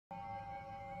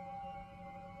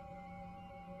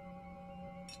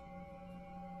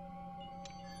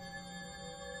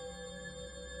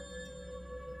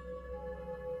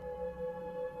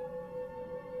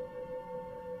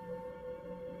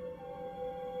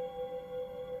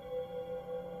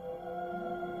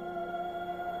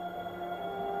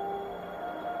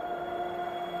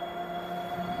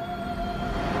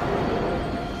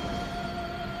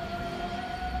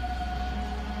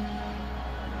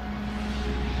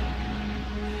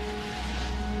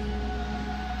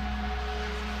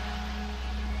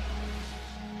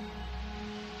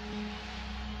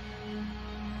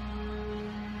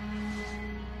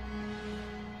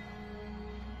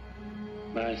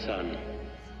My son,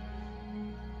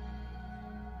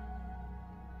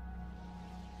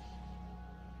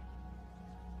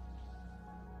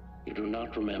 you do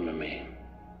not remember me.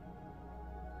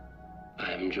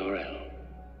 I am Jor-El.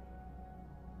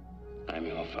 I'm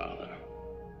your father.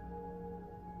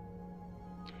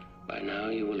 By now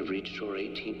you will have reached your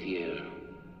 18th year,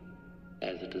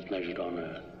 as it is measured on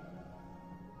Earth.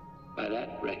 By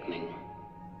that reckoning,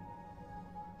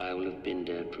 I will have been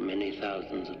dead for many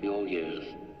thousands of your years.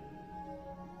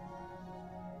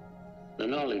 The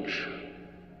knowledge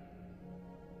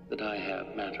that I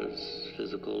have matters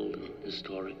physical and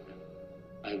historic.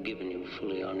 I have given you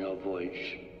fully on your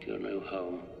voyage to your new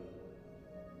home.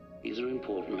 These are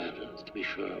important matters, to be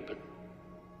sure, but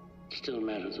still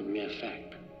matters of mere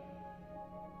fact.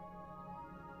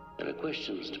 There are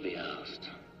questions to be asked,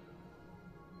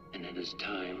 and it is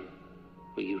time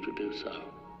for you to do so.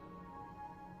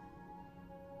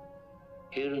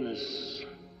 Here in this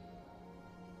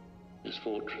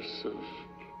fortress of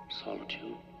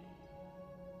solitude,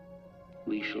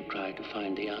 we shall try to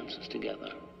find the answers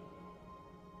together.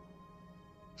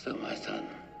 So, my son,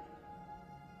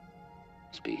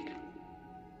 speak.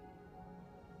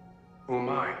 Who am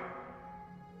I?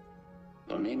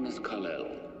 Your name is Kal-El.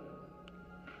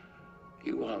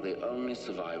 You are the only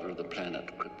survivor of the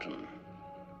planet Krypton.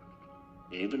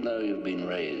 Even though you've been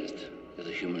raised as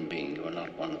a human being, you are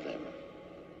not one of them.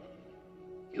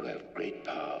 You have great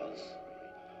powers,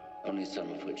 only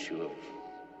some of which you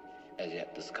have as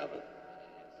yet discovered.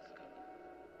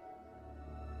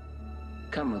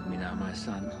 Come with me now, my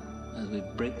son, as we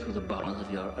break through the bonds of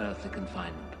your earthly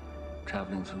confinement,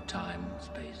 traveling through time and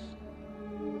space.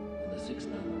 In the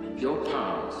sixth dimension, your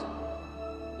powers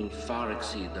will far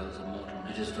exceed those of mortal men.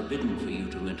 It is forbidden for you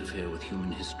to interfere with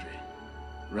human history.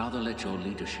 Rather let your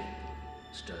leadership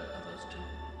stir others too.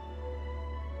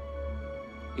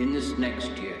 In this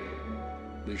next year,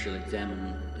 we shall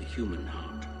examine the human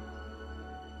heart.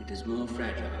 It is more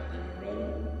fragile than your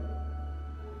own.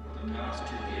 The past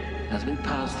 2 years, as we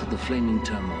pass through the flaming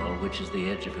turmoil which is the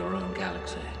edge of your own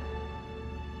galaxy,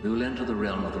 we will enter the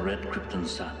realm of the red Krypton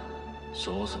sun,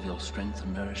 source of your strength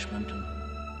and nourishment and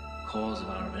cause of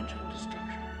our eventual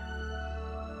destruction.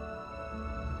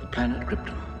 The planet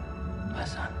Krypton, my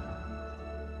son,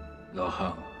 your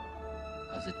home,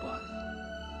 as it was.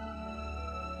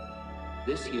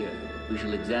 This year, we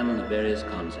shall examine the various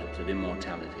concepts of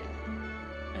immortality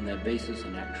and their basis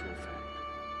in actual fact.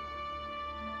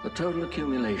 The total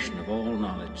accumulation of all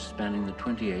knowledge spanning the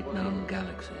 28 known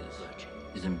galaxies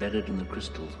is embedded in the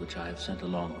crystals which I have sent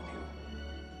along with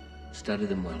you. Study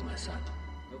them well, my son.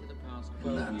 Over the past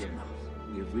 12 years,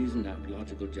 we have reasoned out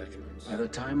logical judgments. By the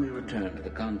time we return to the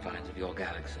confines of your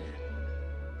galaxy,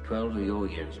 12 of your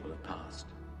years will have passed.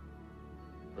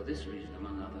 For this reason,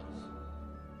 among others,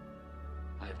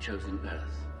 I have chosen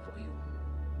Earth for you.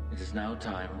 It is now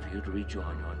time for you to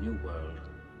rejoin your new world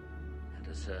and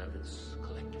to serve its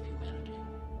collective humanity.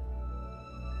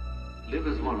 Live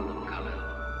as one of them, Kal-El,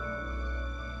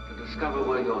 to discover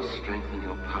where your strength and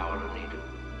your power are needed.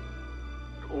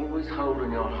 But always hold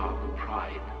in your heart the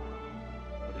pride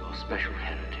of your special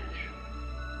heritage.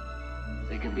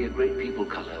 They can be a great people,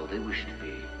 Kal-El, they wish to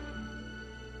be.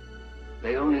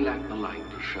 They only lack the light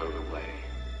to show the way.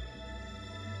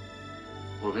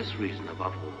 For this reason,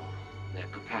 above all, their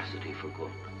capacity for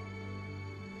good,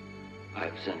 I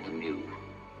have sent them you,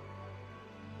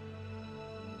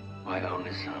 my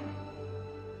only son.